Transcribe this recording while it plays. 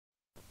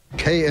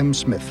K.M.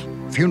 Smith,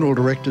 funeral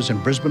directors in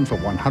Brisbane for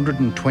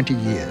 120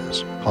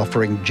 years,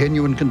 offering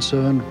genuine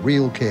concern,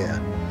 real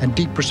care, and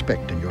deep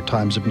respect in your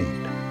times of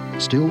need.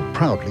 Still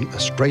proudly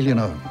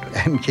Australian-owned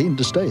and keen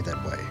to stay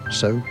that way.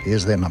 So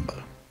here's their number.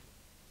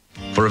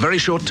 For a very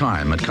short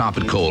time at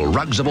Carpet Call,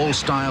 rugs of all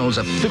styles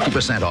are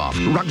 50% off.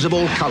 Rugs of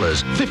all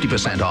colours,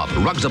 50% off.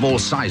 Rugs of all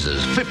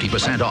sizes,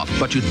 50% off.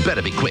 But you'd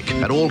better be quick.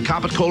 At all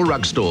Carpet Call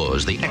rug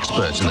stores, the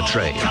experts in the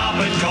trade.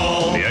 Carpet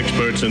Call, the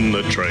experts in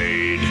the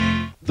trade.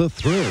 The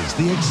thrills,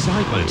 the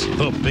excitement,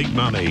 the big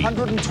money.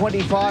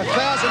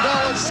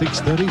 $125,000.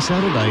 6:30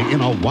 Saturday in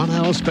a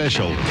 1-hour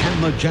special.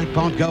 Can the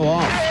jackpot go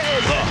off?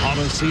 The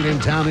hottest seat in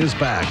town is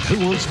back.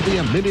 Who Wants to Be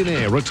a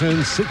Millionaire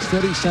returns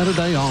 6:30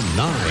 Saturday on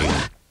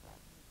 9.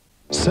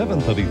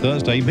 7:30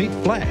 Thursday, meet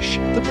Flash,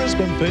 the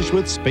Brisbane fish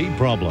with speed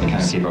problems.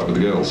 Can't keep up with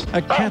the girls.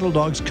 A cattle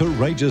dog's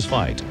courageous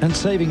fight and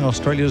saving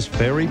Australia's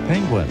fairy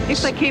penguins.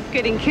 If they keep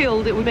getting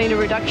killed, it would mean a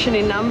reduction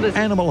in numbers.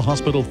 Animal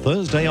Hospital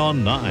Thursday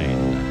on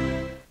 9.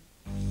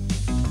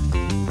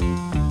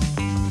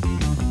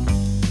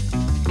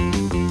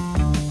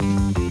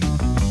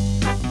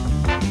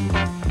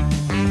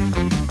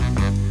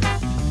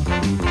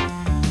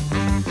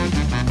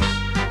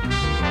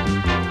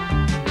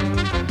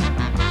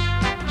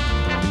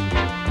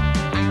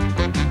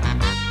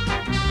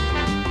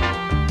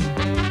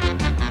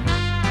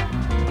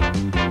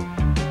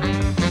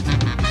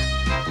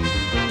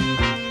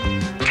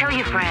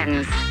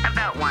 Friends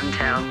about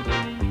One.Tel.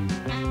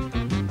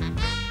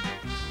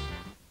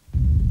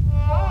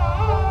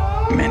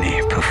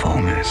 Many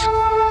performers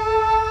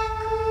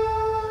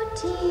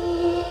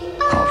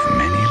of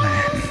many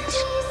lands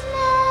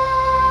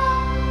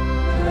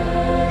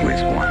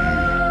with one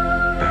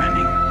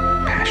burning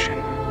passion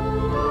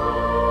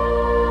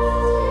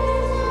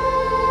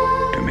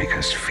to make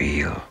us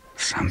feel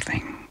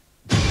something.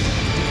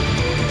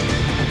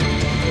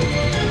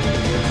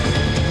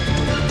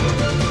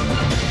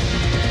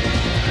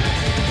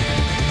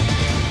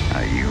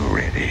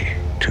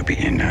 To be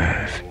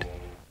unnerved.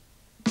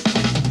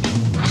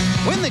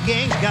 When the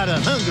gang's got a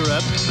hunger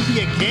up,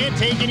 you can't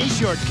take any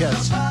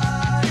shortcuts.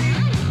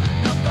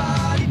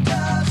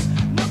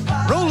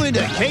 Roll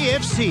into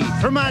KFC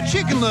for my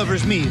chicken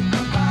lovers meal.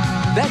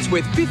 That's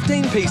with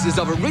 15 pieces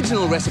of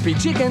original recipe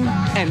chicken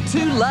and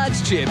 2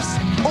 large chips,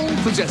 all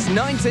for just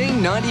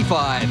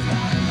 $19.95.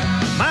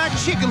 My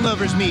chicken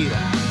lovers meal.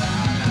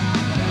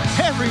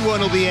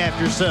 Everyone will be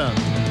after some.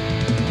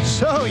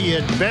 So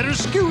you'd better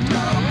scoot.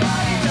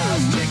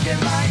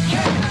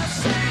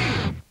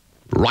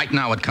 Right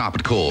now at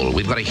Carpet Call,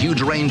 we've got a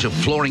huge range of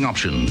flooring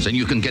options, and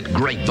you can get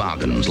great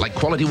bargains, like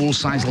quality wool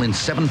sisal in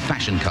 7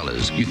 fashion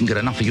colours. You can get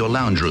enough for your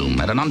lounge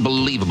room at an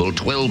unbelievable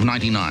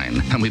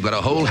 $12.99. And we've got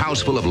a whole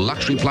house full of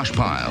luxury plush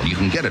pile. You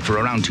can get it for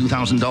around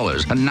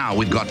 $2,000. And now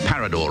we've got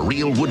Parador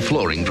real wood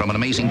flooring from an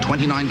amazing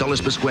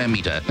 $29 per square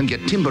metre, and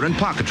get timber and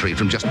parquetry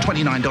from just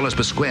 $29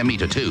 per square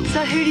metre too.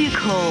 So who do you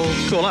call?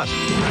 Call us.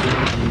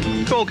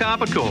 Call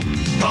Carpet Call.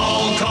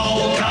 Call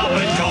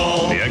Carpet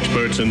Call, the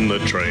experts in the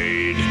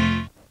trade.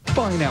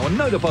 Buy now and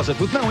no deposit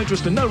with no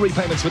interest and no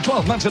repayments for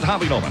 12 months at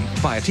Harvey Norman.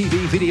 Buy a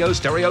TV, video,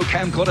 stereo,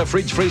 camcorder,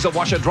 fridge, freezer,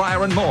 washer,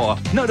 dryer and more.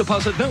 No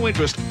deposit, no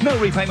interest, no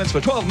repayments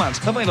for 12 months.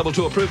 Available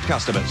to approved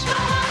customers.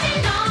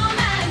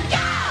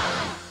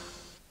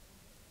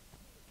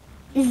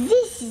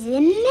 This is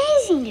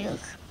amazing,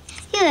 look.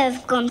 You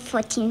have gone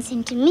 14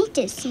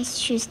 centimeters since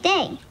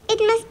Tuesday. It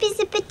must be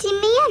the petit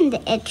miam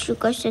that helps you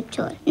go so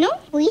tall, no?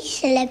 Oui,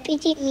 c'est la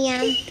petite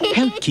miam.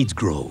 Help kids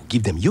grow.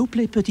 Give them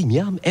Yoplait Petit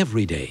Miam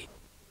every day.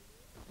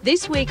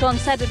 This week on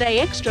Saturday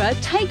Extra,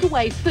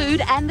 takeaway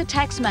food and the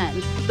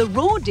taxman. The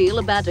raw deal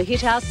about to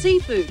hit our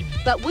seafood,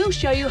 but we'll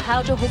show you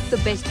how to hook the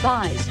best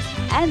buys.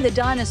 And the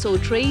dinosaur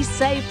trees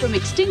saved from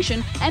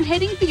extinction and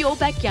heading for your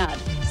backyard.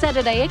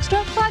 Saturday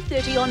Extra,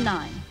 5:30 on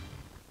 9.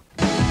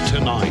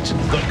 Tonight,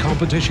 the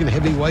competition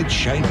heavyweights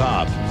shape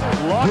up.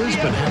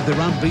 Brisbane have their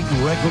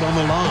unbeaten record on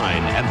the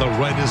line, and the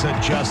Raiders are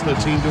just the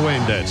team to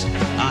end it.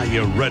 Are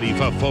you ready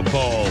for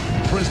football?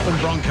 Brisbane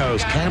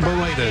Broncos, Canberra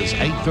Raiders,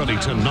 8:30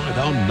 tonight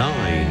on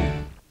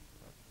 9.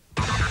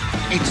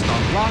 It's the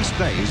last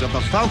days of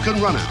the Falcon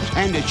Runout,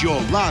 and it's your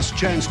last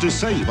chance to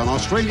save on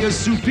Australia's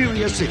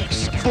superior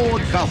 6,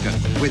 Ford Falcon.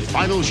 With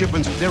final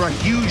shipments, there are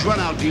huge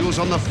run-out deals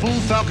on the full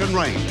Falcon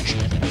range.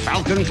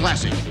 Falcon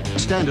Classic,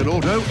 Standard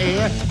Auto,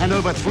 Air, and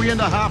over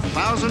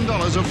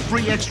 $3,500 of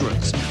free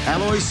extras.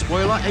 Alloys,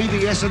 spoiler,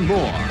 ABS and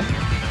more.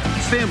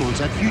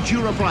 Fairmont's at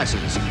Futura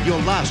prices. Your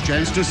last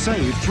chance to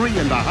save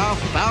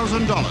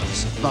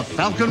 $3,500. The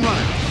Falcon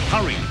Runout.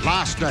 Hurry,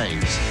 last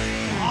days.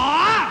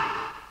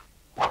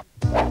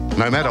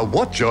 No matter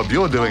what job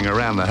you're doing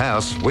around the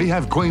house, we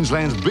have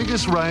Queensland's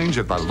biggest range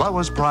at the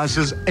lowest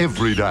prices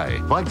every day.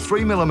 Like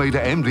 3mm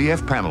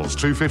MDF panels,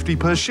 $2.50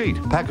 per sheet.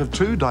 Pack of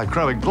 2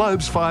 dichroic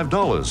globes,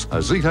 $5. A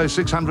Zito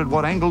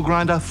 600-watt angle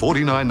grinder,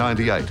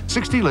 $49.98.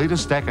 60-litre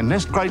stack and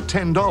nest grate,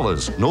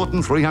 $10.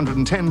 Norton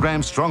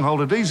 310-gram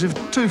stronghold adhesive,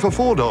 2 for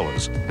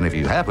 $4. And if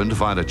you happen to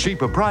find a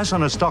cheaper price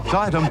on a stocked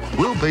item,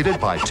 we'll beat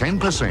it by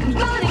 10%.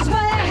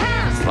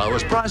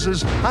 Lowest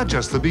prices are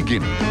just the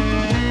beginning.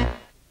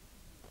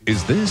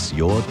 Is this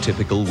your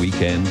typical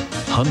weekend?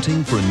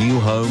 Hunting for a new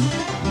home?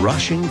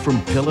 Rushing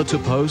from pillar to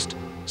post?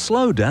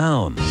 Slow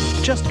down.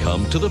 Just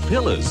come to the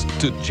Pillars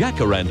to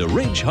Jacaranda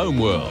Ridge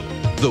Homeworld.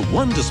 The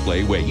one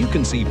display where you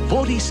can see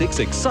 46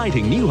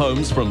 exciting new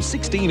homes from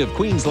 16 of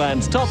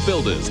Queensland's top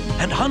builders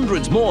and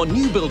hundreds more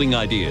new building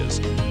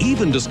ideas.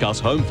 Even discuss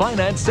home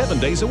finance 7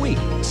 days a week.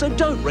 So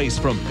don't race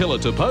from pillar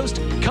to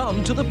post.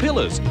 Come to the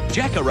Pillars,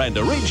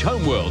 Jacaranda Ridge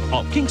Homeworld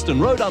off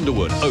Kingston Road,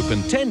 Underwood.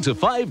 Open 10 to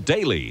 5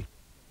 daily.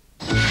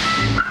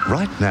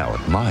 Right now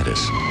at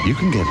Midas, you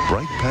can get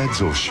brake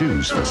pads or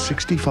shoes for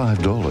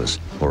 $65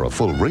 or a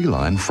full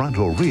reline front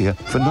or rear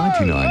for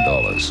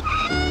 $99.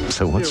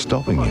 So what's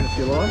stopping you?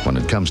 When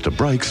it comes to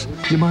brakes,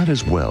 you might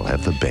as well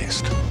have the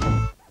best.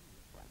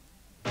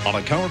 On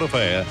a current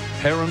affair,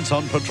 parents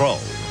on patrol.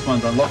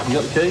 One's unlocked, you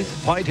got the keys?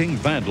 Fighting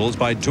vandals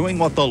by doing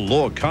what the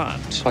law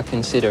can't. I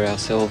consider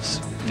ourselves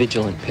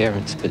vigilant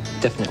parents, but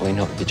definitely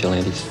not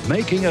vigilantes.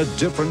 Making a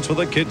difference for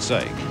the kids'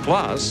 sake.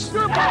 Plus,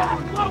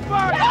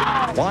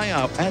 why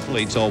our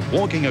athletes are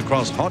walking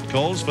across hot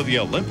coals for the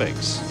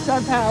Olympics.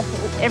 So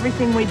powerful.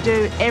 Everything we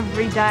do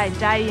every day,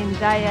 day in,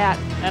 day out,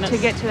 and to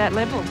get to that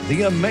level.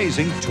 The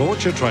amazing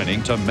torture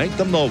training to make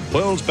them the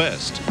world's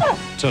best.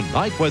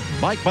 Tonight with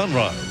Mike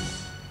Munro.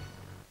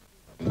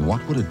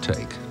 What would it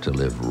take to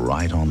live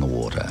right on the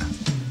water?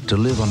 To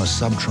live on a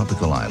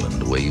subtropical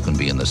island where you can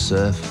be in the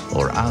surf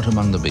or out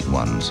among the big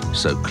ones,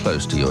 so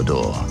close to your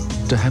door.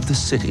 To have the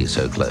city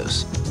so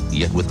close,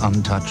 yet with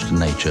untouched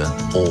nature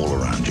all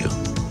around you.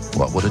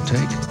 What would it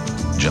take?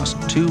 Just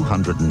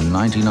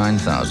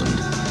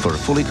 $299,000 for a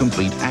fully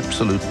complete,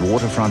 absolute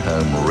waterfront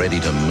home ready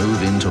to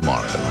move in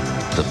tomorrow.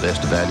 The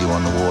best value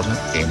on the water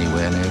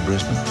anywhere near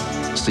Brisbane?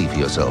 See for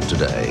yourself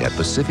today at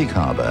Pacific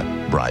Harbour,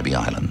 Bribie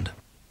Island.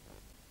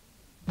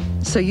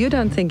 So you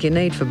don't think you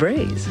need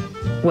Febreze?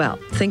 Well,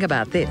 think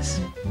about this.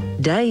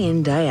 Day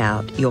in, day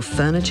out, your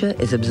furniture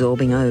is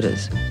absorbing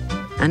odours.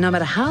 And no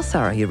matter how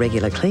thorough your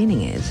regular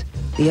cleaning is,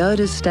 the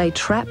odours stay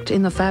trapped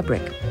in the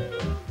fabric.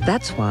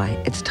 That's why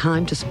it's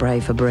time to spray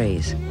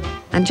Febreze.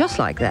 And just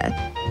like that,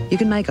 you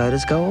can make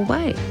odours go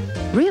away.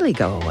 Really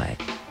go away.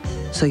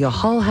 So your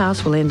whole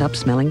house will end up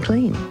smelling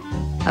clean.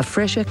 A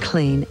fresher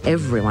clean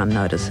everyone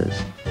notices.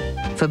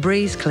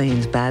 Febreze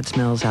cleans bad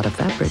smells out of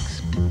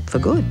fabrics. For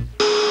good.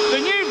 The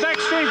new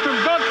backstream from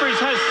Godfreys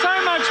has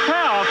so much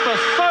power for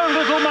so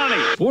little money.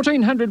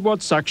 1400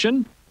 watt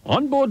suction,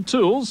 onboard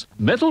tools,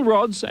 metal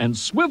rods and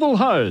swivel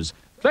hose.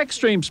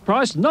 Backstream's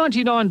priced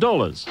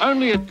 $99.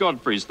 Only at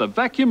Godfreys, the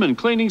vacuum and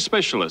cleaning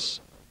specialists.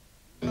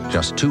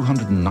 Just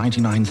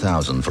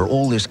 $299,000 for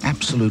all this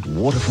absolute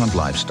waterfront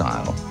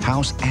lifestyle,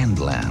 house and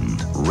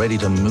land, ready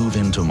to move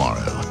in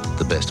tomorrow.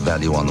 The best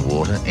value on the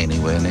water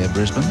anywhere near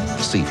Brisbane?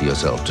 See for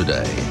yourself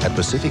today at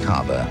Pacific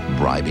Harbour,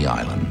 Bribie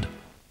Island.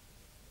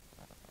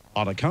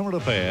 On a current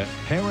affair,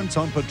 parents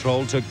on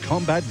patrol to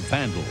combat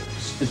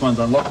vandals. This one's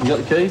unlocked, you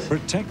got the keys?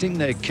 Protecting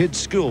their kids'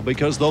 school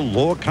because the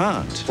law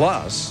can't.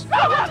 Plus,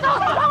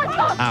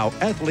 our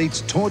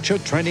athletes torture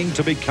training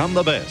to become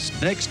the best.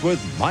 Next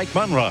with Mike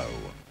Munro.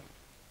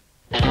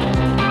 I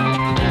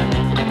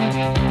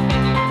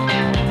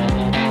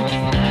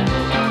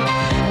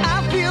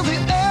feel the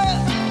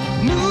earth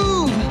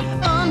move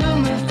under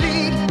my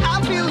feet. I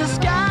feel the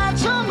sky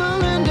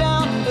tumbling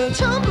down,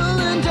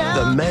 tumbling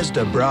down. The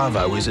Mazda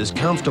Bravo is as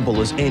comfortable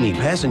as any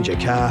passenger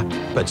car,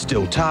 but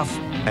still tough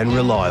and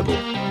reliable.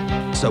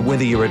 So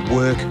whether you're at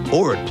work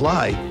or at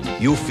play,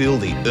 you'll feel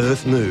the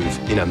earth move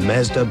in a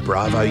Mazda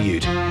Bravo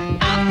Ute.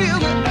 I feel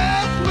the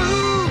earth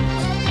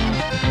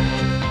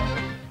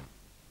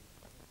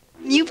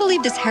move. You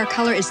believe this hair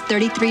color is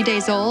 33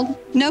 days old?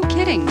 No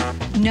kidding.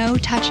 No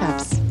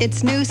touch-ups.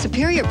 It's new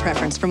Superior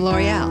Preference from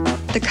Loreal.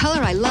 The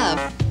color I love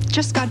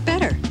just got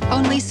better.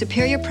 Only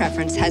Superior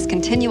Preference has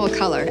continual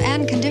color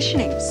and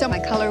conditioning, so my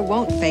color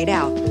won't fade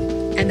out.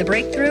 And the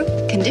breakthrough?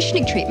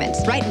 Conditioning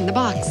treatments right in the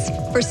box.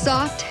 For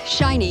soft,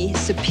 shiny,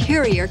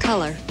 superior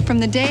color. From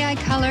the day I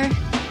color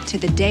to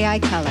the day I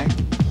color.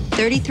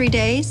 33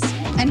 days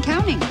and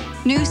counting.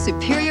 New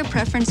Superior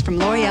Preference from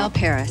L'Oreal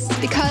Paris.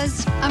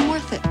 Because I'm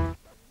worth it.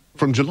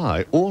 From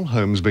July, all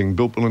homes being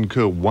built will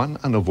incur one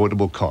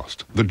unavoidable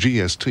cost, the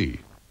GST.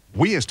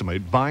 We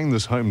estimate buying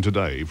this home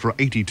today for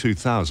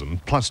 $82,000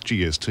 plus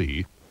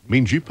GST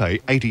means you pay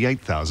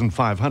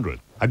 $88,500,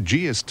 a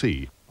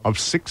GST of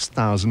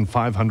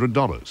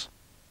 $6,500.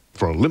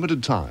 For a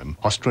limited time,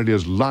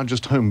 Australia's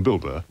largest home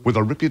builder with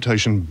a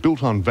reputation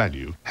built on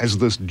value has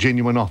this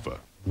genuine offer.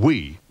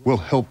 We will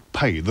help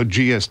pay the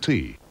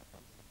GST.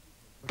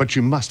 But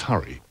you must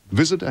hurry.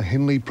 Visit a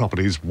Henley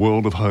Properties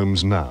World of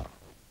Homes now.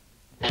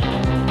 I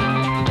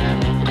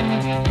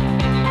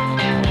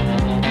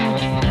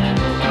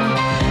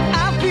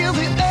feel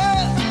the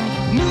earth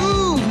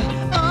move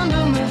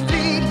under my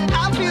feet.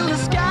 I feel the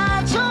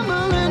sky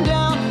tumbling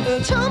down,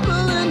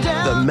 tumbling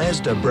down. The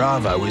Mazda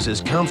Bravo is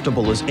as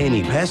comfortable as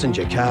any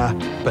passenger car,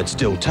 but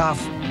still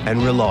tough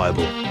and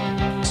reliable.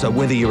 So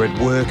whether you're at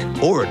work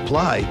or at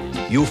play,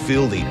 you'll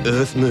feel the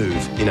earth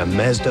move in a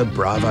Mazda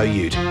Bravo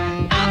Ute.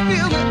 I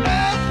feel the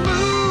earth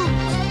move.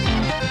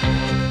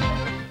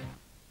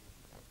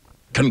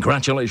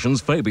 Congratulations,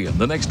 Fabian,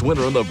 the next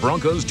winner in the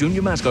Broncos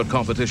Junior Mascot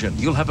competition.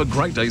 You'll have a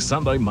great day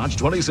Sunday, March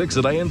 26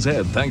 at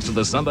ANZ, thanks to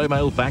the Sunday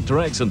Mail, Factor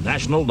X and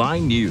National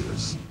 9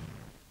 News.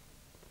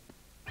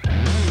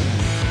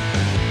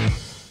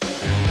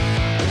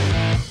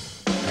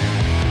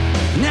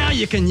 Now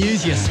you can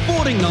use your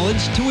sporting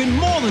knowledge to win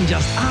more than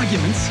just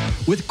arguments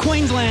with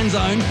Queensland's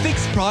own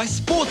fixed-price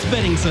sports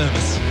betting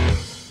service.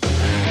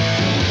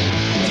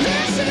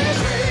 This is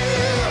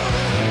real.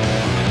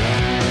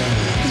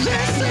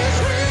 This is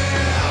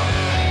real.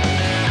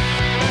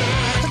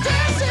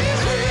 This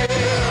is real.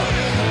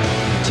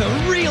 To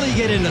really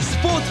get into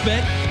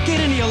Sportsbet, get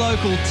into your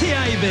local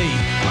TAB.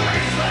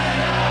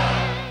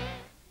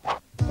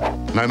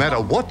 No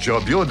matter what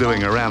job you're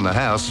doing around the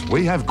house,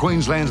 we have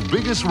Queensland's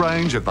biggest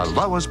range at the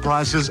lowest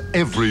prices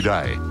every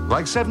day.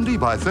 Like 70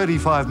 by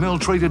 35 mil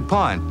treated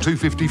pine,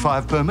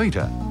 $2.55 per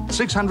metre.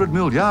 600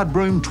 mil yard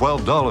broom,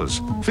 $12.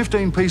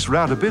 15-piece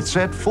router bit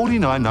set,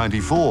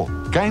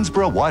 $49.94.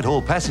 Gainsborough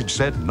Whitehall Passage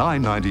set,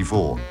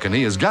 $9.94.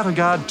 Kinnear's Gutter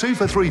Guard, 2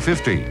 for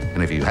 $3.50.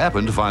 And if you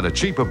happen to find a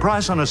cheaper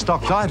price on a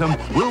stocked item,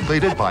 we'll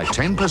beat it by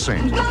 10%.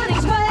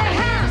 Bunnings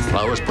Warehouse.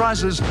 Lowest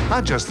prices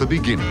are just the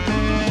beginning.